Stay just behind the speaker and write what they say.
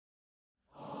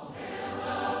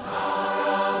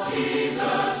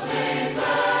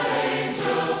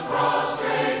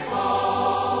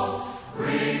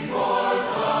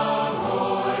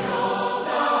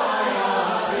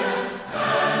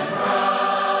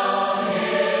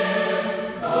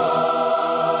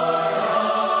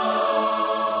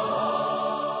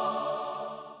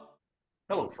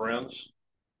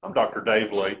I'm Dr.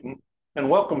 Dave Layton, and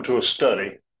welcome to a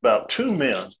study about two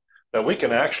men that we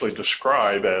can actually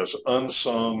describe as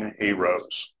unsung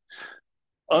heroes.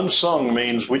 Unsung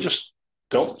means we just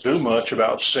don't do much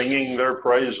about singing their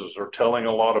praises or telling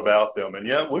a lot about them, and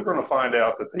yet we're going to find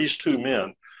out that these two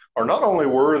men are not only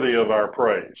worthy of our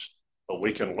praise, but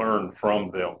we can learn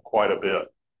from them quite a bit.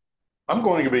 I'm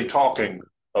going to be talking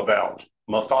about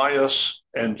Matthias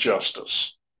and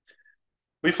Justus.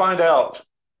 We find out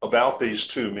about these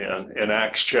two men in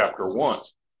Acts chapter 1.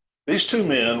 These two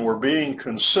men were being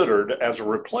considered as a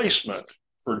replacement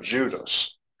for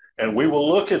Judas. And we will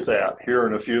look at that here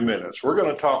in a few minutes. We're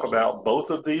going to talk about both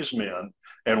of these men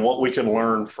and what we can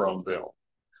learn from them.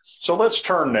 So let's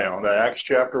turn now to Acts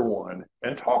chapter 1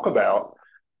 and talk about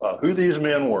who these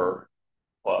men were,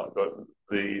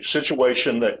 the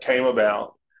situation that came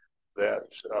about that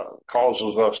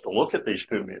causes us to look at these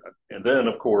two men. And then,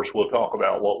 of course, we'll talk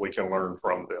about what we can learn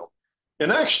from them.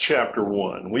 In Acts chapter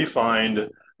 1, we find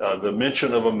the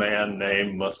mention of a man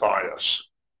named Matthias.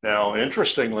 Now,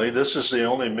 interestingly, this is the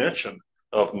only mention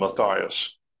of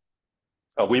Matthias.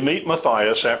 We meet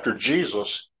Matthias after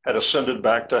Jesus had ascended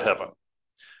back to heaven.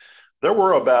 There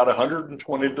were about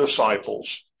 120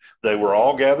 disciples. They were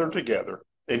all gathered together,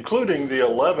 including the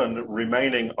 11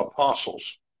 remaining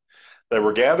apostles. They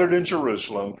were gathered in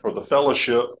Jerusalem for the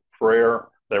fellowship, prayer.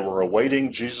 They were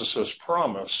awaiting Jesus'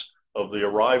 promise of the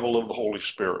arrival of the Holy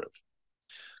Spirit.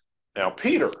 Now,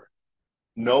 Peter,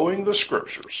 knowing the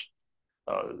scriptures,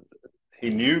 he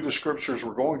knew the scriptures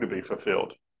were going to be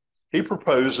fulfilled. He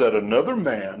proposed that another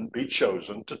man be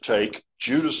chosen to take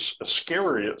Judas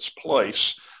Iscariot's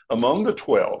place among the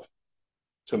 12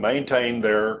 to maintain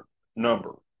their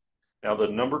number. Now, the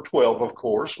number 12, of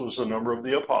course, was the number of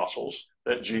the apostles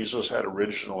that Jesus had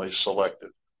originally selected.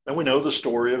 And we know the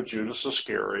story of Judas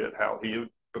Iscariot, how he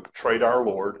betrayed our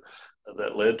Lord,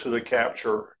 that led to the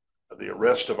capture, the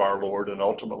arrest of our Lord, and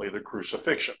ultimately the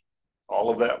crucifixion. All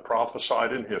of that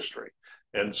prophesied in history.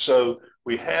 And so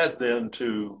they had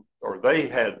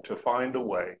to find a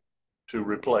way to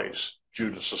replace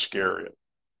Judas Iscariot.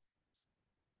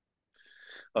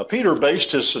 Peter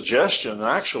based his suggestion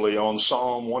actually on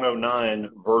Psalm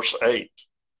 109, verse 8,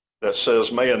 that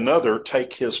says, "May another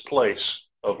take his place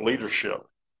of leadership."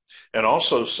 And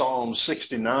also Psalm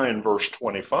 69, verse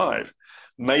 25,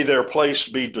 "May their place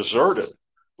be deserted.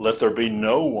 Let there be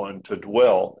no one to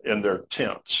dwell in their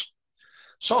tents."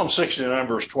 Psalm 69,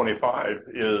 verse 25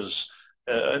 is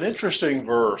an interesting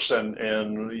verse,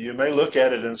 and you may look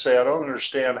at it and say, I don't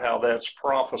understand how that's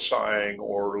prophesying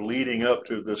or leading up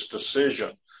to this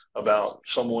decision about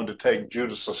someone to take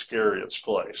Judas Iscariot's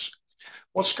place.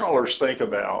 What scholars think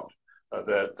about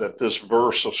that this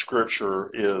verse of Scripture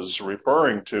is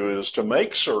referring to is to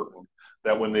make certain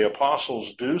that when the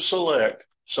apostles do select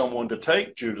someone to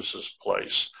take Judas's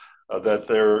place, that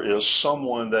there is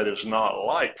someone that is not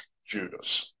like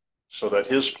Judas, so that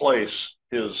his place,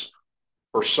 his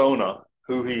persona,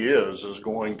 who he is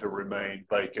going to remain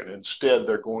vacant. Instead,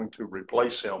 they're going to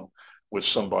replace him with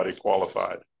somebody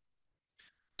qualified.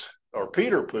 Or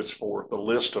Peter puts forth a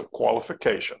list of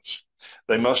qualifications.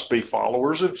 They must be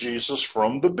followers of Jesus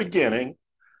from the beginning,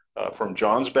 from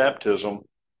John's baptism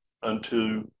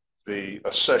unto the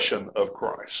accession of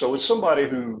Christ. So it's somebody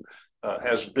who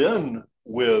has been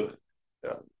with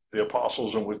the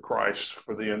apostles and with Christ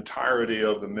for the entirety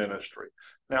of the ministry.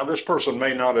 Now, this person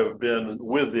may not have been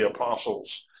with the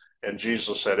apostles and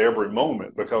Jesus at every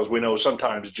moment, because we know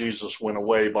sometimes Jesus went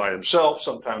away by himself,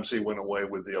 sometimes he went away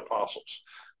with the apostles.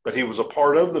 But he was a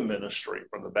part of the ministry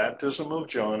from the baptism of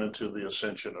John until the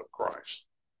ascension of Christ.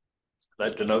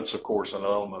 That denotes, of course, an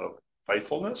element of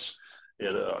faithfulness.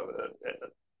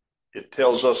 It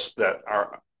tells us that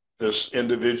this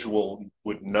individual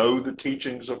would know the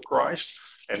teachings of Christ,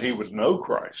 and he would know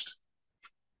Christ.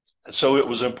 And so it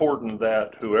was important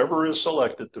that whoever is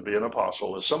selected to be an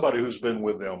apostle is somebody who's been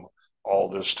with them all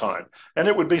this time. And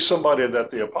it would be somebody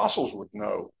that the apostles would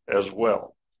know as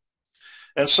well.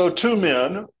 And so two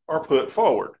men are put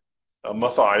forward,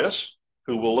 Matthias,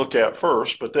 who we'll look at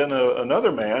first, but then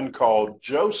another man called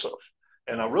Joseph.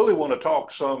 And I really want to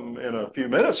talk some in a few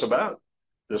minutes about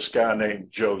this guy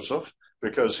named Joseph,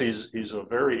 because he's a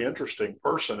very interesting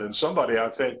person and somebody I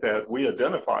think that we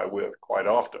identify with quite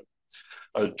often.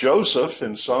 Joseph,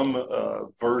 in some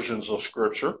versions of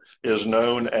Scripture, is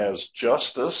known as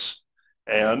Justus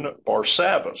and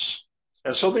Barsabbas.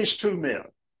 And so these two men,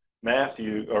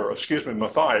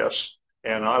 Matthias,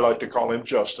 and I like to call him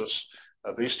Justus,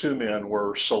 these two men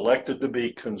were selected to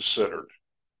be considered.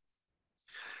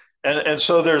 And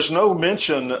so there's no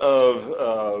mention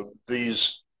of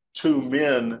these two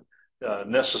men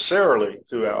necessarily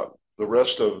throughout the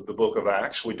rest of the book of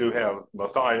Acts. We do have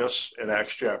Matthias in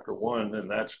Acts chapter 1,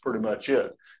 and that's pretty much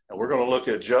it. And we're going to look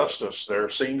at Justus. There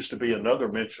seems to be another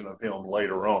mention of him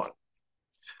later on.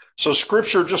 So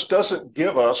Scripture just doesn't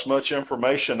give us much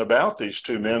information about these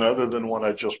two men other than what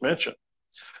I just mentioned.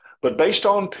 But based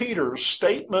on Peter's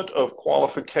statement of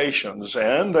qualifications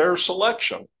and their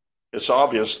selection, it's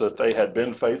obvious that they had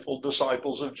been faithful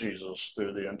disciples of Jesus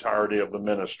through the entirety of the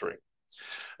ministry.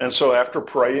 And so after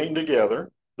praying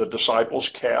together, the disciples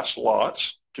cast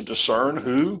lots to discern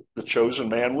who the chosen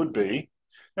man would be,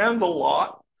 and the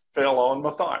lot fell on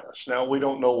Matthias. Now, we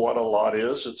don't know what a lot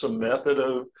is. It's a method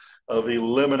of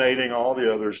eliminating all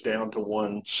the others down to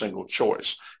one single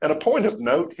choice. And a point of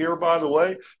note here, by the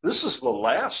way, this is the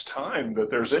last time that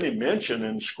there's any mention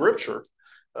in Scripture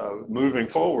moving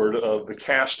forward of the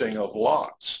casting of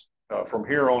lots. From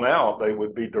here on out, they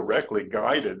would be directly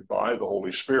guided by the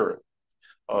Holy Spirit.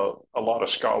 A lot of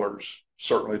scholars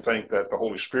certainly think that the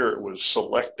Holy Spirit was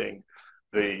selecting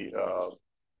the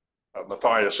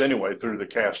Matthias anyway through the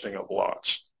casting of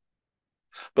lots.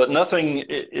 But nothing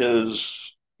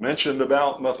is mentioned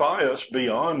about Matthias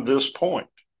beyond this point.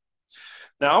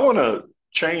 Now, I want to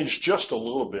change just a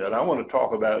little bit. I want to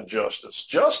talk about Justus.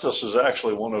 Justus is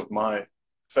actually one of my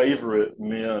favorite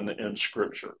men in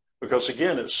Scripture because,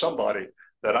 again, it's somebody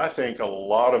that I think a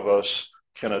lot of us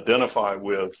can identify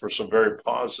with for some very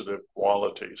positive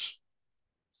qualities.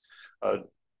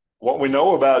 What we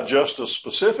know about Justus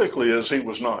specifically is he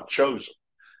was not chosen.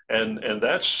 And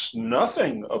that's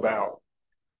nothing about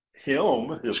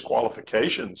him, his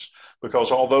qualifications,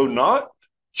 because although not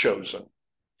chosen,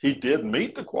 he did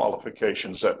meet the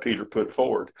qualifications that Peter put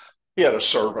forward. He had a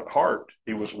servant heart.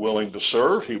 He was willing to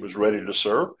serve. He was ready to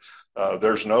serve.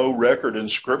 There's no record in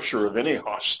Scripture of any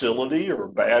hostility or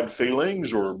bad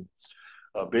feelings or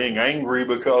being angry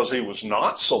because he was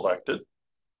not selected.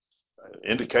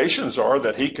 Indications are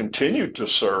that he continued to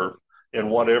serve in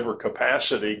whatever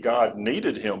capacity God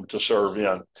needed him to serve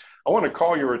in. I want to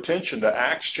call your attention to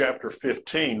Acts chapter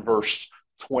 15, verse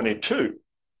 22.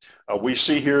 We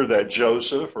see here that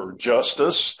Joseph or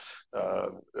Justus,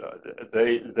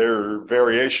 they're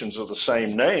variations of the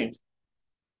same name,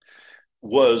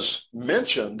 was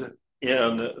mentioned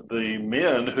in the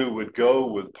men who would go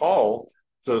with Paul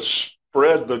to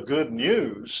spread the good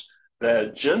news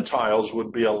that Gentiles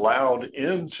would be allowed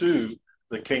into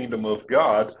the kingdom of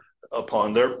God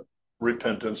upon their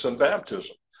repentance and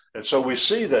baptism. And so we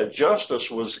see that Justus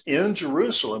was in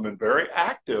Jerusalem and very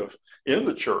active in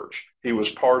the church. He was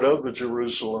part of the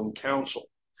Jerusalem council.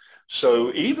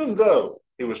 So even though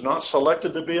he was not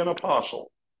selected to be an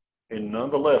apostle, he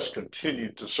nonetheless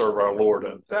continued to serve our Lord.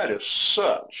 And that is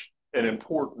such an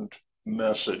important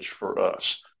message for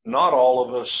us. Not all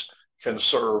of us can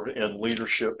serve in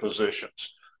leadership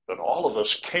positions, but all of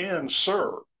us can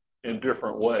serve in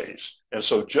different ways. And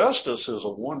so Justus is a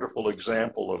wonderful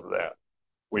example of that.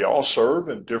 We all serve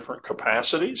in different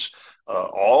capacities.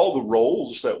 All the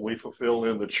roles that we fulfill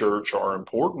in the church are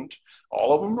important.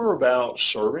 All of them are about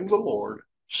serving the Lord,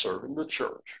 serving the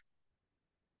church.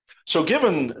 So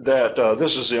given that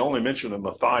this is the only mention of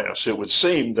Matthias, it would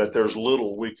seem that there's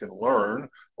little we can learn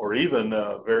or even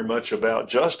very much about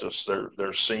Justus.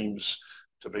 There seems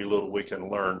to be little we can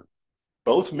learn.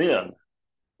 Both men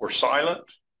were silent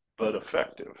but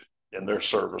effective in their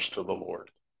service to the Lord.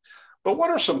 But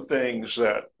what are some things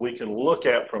that we can look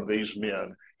at from these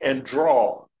men and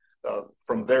draw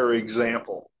from their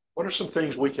example? What are some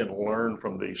things we can learn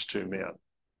from these two men?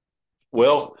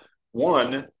 Well,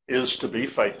 one is to be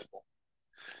faithful.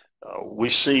 We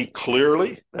see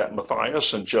clearly that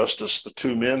Matthias and Justus, the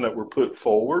two men that were put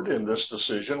forward in this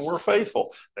decision, were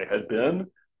faithful. They had been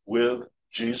with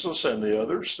Jesus and the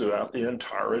others throughout the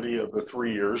entirety of the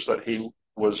 3 years that he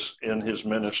was in his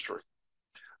ministry.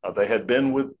 They had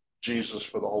been with Jesus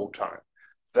for the whole time.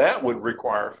 That would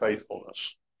require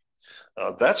faithfulness.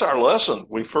 That's our lesson.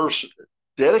 We first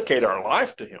dedicate our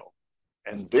life to him,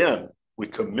 and then we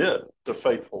commit to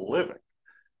faithful living.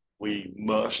 We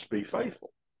must be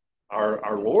faithful.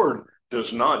 Our Lord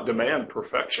does not demand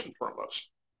perfection from us,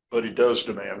 but he does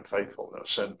demand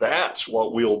faithfulness. And that's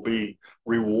what we'll be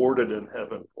rewarded in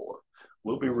heaven for.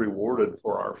 We'll be rewarded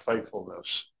for our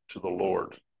faithfulness to the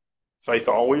Lord. Faith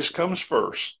always comes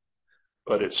first,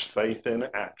 but it's faith in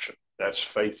action. That's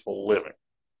faithful living.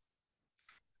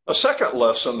 A second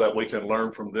lesson that we can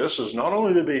learn from this is not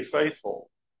only to be faithful,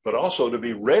 but also to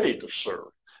be ready to serve.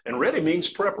 And ready means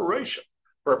preparation.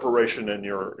 Preparation in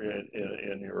your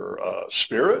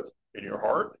spirit, in your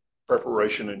heart,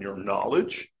 preparation in your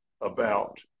knowledge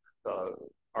about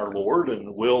our Lord and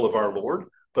the will of our Lord,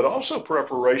 but also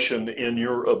preparation in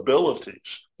your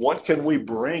abilities. What can we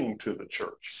bring to the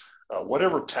church?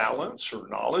 whatever talents or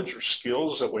knowledge or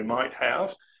skills that we might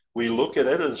have, we look at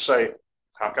it and say,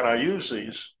 how can I use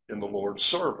these in the Lord's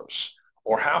service?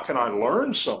 Or how can I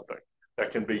learn something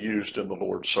that can be used in the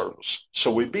Lord's service?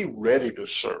 So we be ready to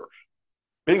serve.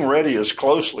 Being ready is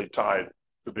closely tied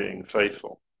to being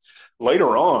faithful.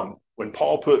 Later on, when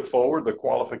Paul put forward the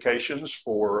qualifications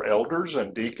for elders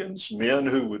and deacons, men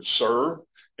who would serve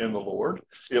in the Lord,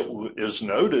 it is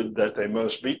noted that they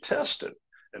must be tested.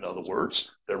 In other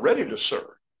words, they're ready to serve.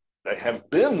 They have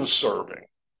been serving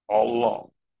all along.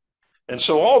 And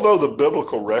so although the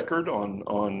biblical record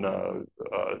on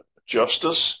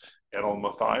Justus and on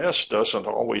Matthias doesn't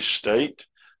always state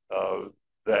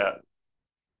that,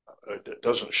 it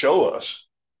doesn't show us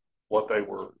what they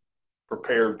were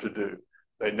prepared to do,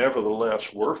 they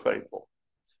nevertheless were faithful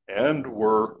and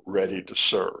were ready to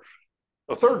serve.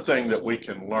 The third thing that we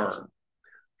can learn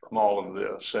from all of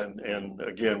this, and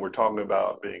again, we're talking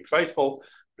about being faithful,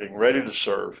 being ready to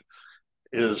serve,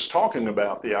 is talking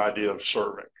about the idea of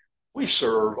serving. We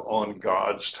serve on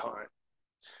God's time.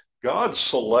 God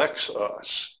selects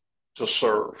us to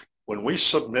serve. When we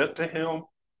submit to him,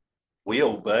 we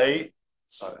obey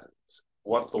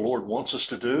what the Lord wants us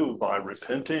to do by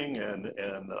repenting and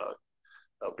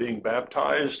being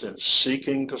baptized and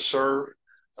seeking to serve.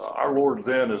 Our Lord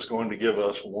then is going to give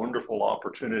us wonderful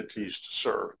opportunities to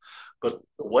serve. But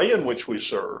the way in which we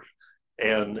serve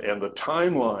and the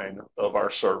timeline of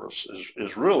our service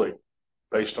is really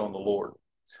based on the Lord.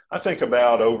 I think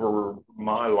about over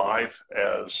my life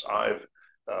as I've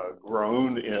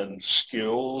grown in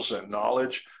skills and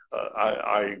knowledge,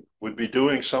 I would be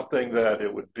doing something that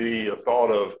it would be a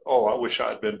thought of, oh, I wish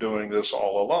I'd been doing this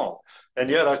all along. And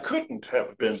yet I couldn't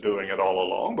have been doing it all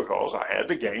along because I had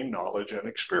to gain knowledge and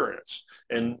experience.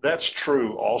 And that's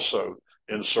true also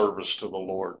in service to the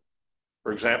Lord.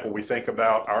 For example, we think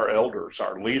about our elders,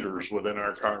 our leaders within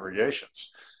our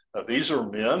congregations. These are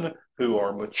men who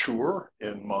are mature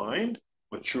in mind,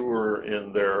 mature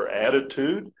in their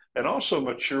attitude, and also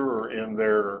mature in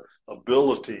their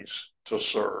abilities to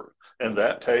serve. And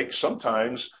that takes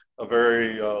sometimes a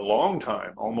very long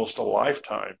time, almost a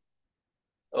lifetime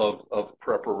of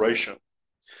preparation.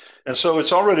 And so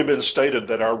it's already been stated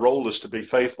that our role is to be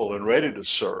faithful and ready to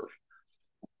serve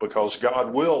because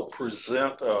God will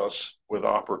present us with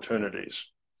opportunities.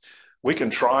 We can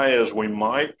try as we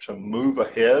might to move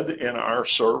ahead in our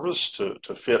service to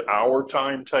fit our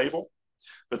timetable,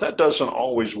 but that doesn't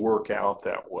always work out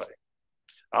that way.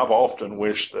 I've often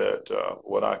wished that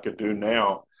what I could do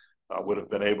now, I would have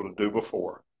been able to do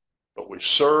before. But we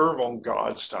serve on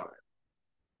God's time,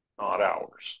 not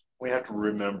ours. We have to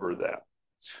remember that.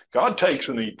 God takes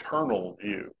an eternal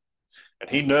view, and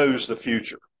he knows the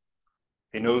future.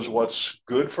 He knows what's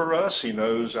good for us. He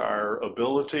knows our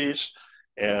abilities,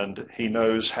 and he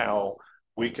knows how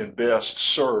we can best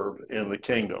serve in the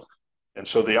kingdom. And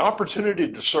so the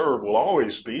opportunity to serve will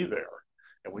always be there.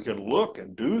 And we can look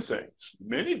and do things,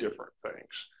 many different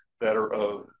things that are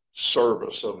of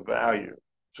service, of value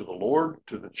to the Lord,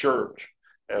 to the church,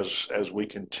 as we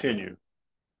continue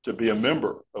to be a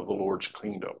member of the Lord's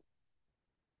kingdom.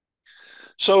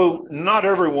 So not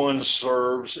everyone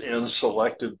serves in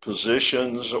selected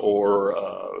positions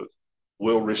or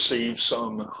will receive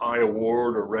some high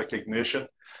award or recognition.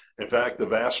 In fact, the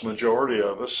vast majority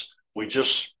of us, we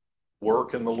just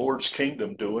work in the Lord's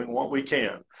kingdom doing what we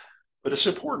can. But it's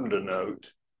important to note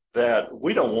that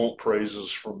we don't want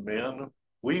praises from men.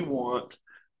 We want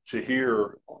to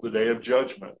hear on the day of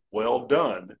judgment, well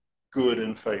done, good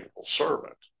and faithful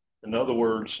servant. In other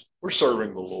words, we're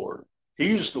serving the Lord.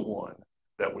 He's the one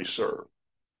that we serve.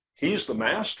 He's the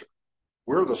master.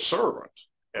 We're the servant.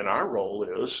 And our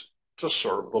role is to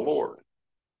serve the Lord.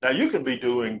 Now, you can be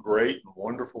doing great and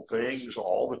wonderful things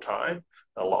all the time.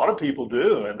 A lot of people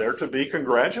do, and they're to be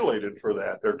congratulated for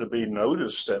that. They're to be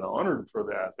noticed and honored for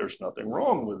that. There's nothing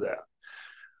wrong with that.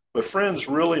 But friends,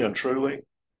 really and truly,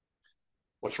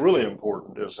 what's really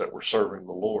important is that we're serving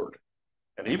the Lord.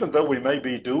 And even though we may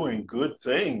be doing good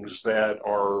things that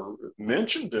are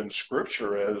mentioned in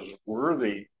Scripture as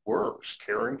worthy works,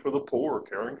 caring for the poor,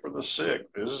 caring for the sick,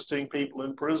 visiting people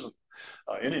in prison,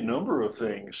 any number of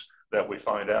things that we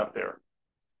find out there,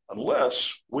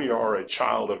 unless we are a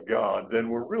child of God, then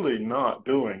we're really not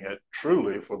doing it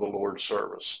truly for the Lord's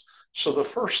service. So the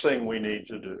first thing we need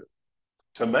to do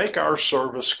to make our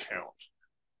service count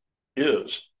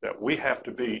is that we have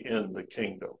to be in the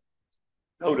kingdom.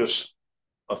 Notice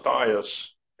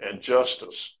Matthias and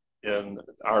Justus in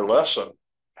our lesson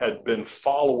had been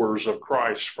followers of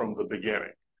Christ from the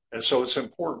beginning. And so it's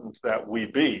important that we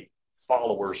be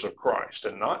followers of Christ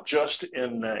and not just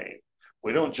in name.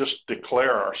 We don't just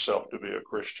declare ourselves to be a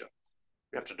Christian.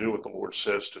 We have to do what the Lord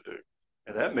says to do.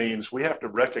 And that means we have to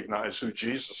recognize who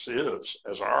Jesus is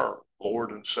as our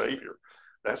Lord and Savior.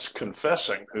 That's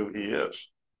confessing who he is.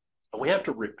 And we have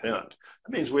to repent.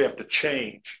 That means we have to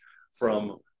change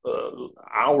from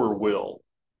our will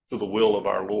to the will of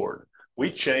our Lord.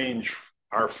 We change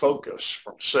our focus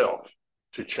from self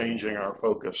to changing our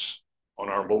focus on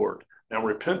our Lord. Now,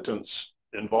 repentance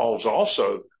involves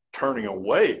also turning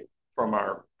away from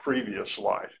our previous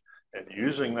life and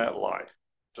using that life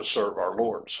to serve our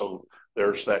Lord. So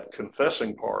there's that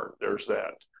confessing part, there's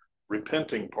that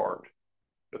repenting part.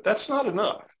 But that's not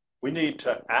enough. We need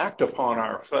to act upon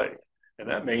our faith. And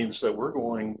that means that we're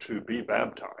going to be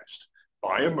baptized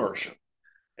by immersion.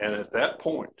 And at that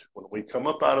point, when we come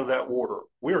up out of that water,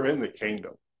 we're in the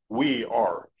kingdom. We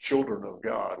are children of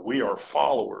God. We are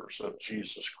followers of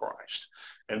Jesus Christ.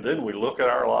 And then we look at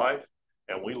our life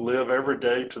and we live every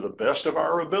day to the best of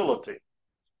our ability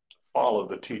to follow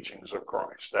the teachings of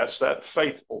Christ. That's that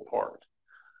faithful part.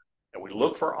 And we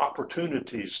look for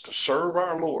opportunities to serve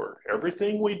our Lord.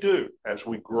 Everything we do, as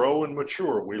we grow and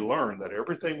mature, we learn that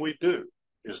everything we do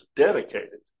is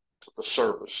dedicated to the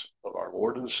service of our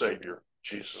Lord and Savior,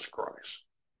 Jesus Christ.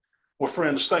 Well,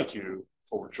 friends, thank you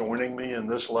for joining me in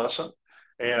this lesson.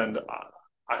 And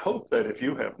I hope that if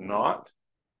you have not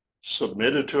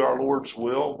submitted to our Lord's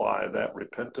will by that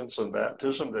repentance and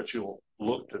baptism, that you'll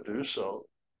look to do so.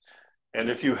 And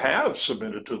if you have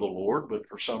submitted to the Lord, but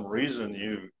for some reason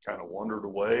you kind of wandered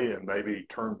away and maybe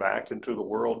turned back into the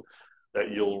world,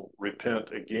 that you'll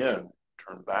repent again,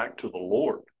 turn back to the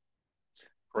Lord.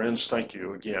 Friends, thank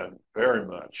you again very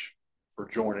much for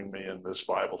joining me in this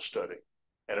Bible study.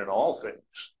 And in all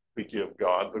things, we give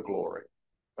God the glory.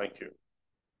 Thank you.